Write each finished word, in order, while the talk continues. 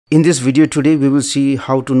In this video today, we will see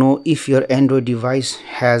how to know if your Android device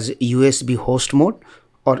has USB host mode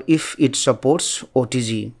or if it supports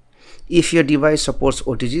OTG. If your device supports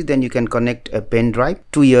OTG, then you can connect a pen drive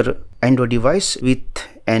to your Android device with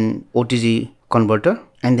an OTG converter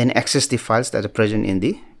and then access the files that are present in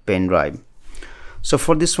the pen drive. So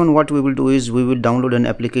for this one, what we will do is we will download an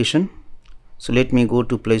application. So let me go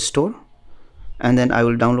to Play Store and then I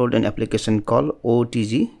will download an application called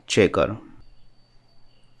OTG Checker.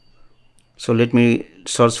 So let me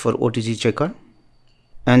search for OTG Checker,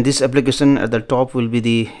 and this application at the top will be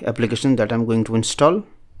the application that I'm going to install.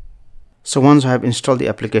 So once I have installed the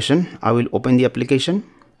application, I will open the application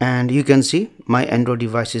and you can see my Android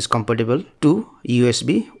device is compatible to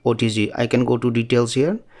USB OTG. I can go to details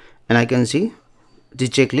here and I can see the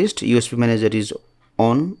checklist. USB manager is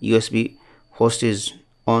on, USB host is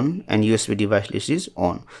on, and USB device list is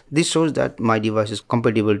on. This shows that my device is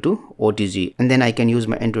compatible to OTG, and then I can use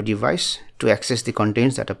my Android device to access the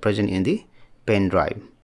contents that are present in the pen drive.